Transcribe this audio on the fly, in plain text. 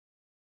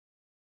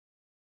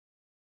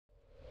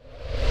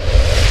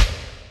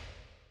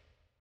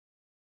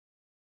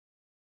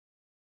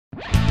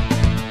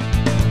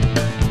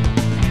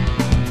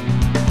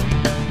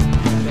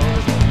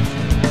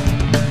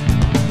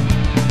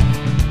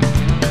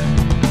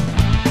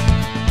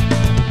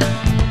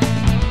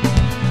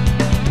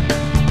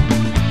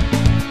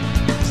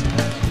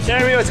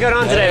what's going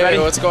on today, buddy?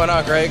 What's going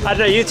on, Greg? I don't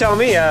know, you tell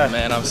me.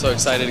 Man, I'm so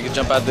excited to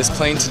jump out of this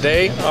plane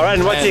today. All right,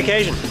 and what's the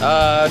occasion?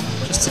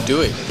 Just to do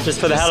it. Just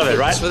for the hell of it,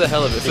 right? Just for the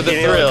hell of it, for the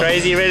thrill. thrill.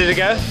 Crazy, ready to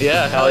go?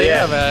 Yeah, hell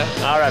yeah, man.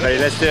 All right, buddy,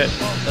 let's do it.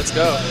 Let's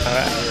go. All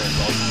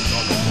right.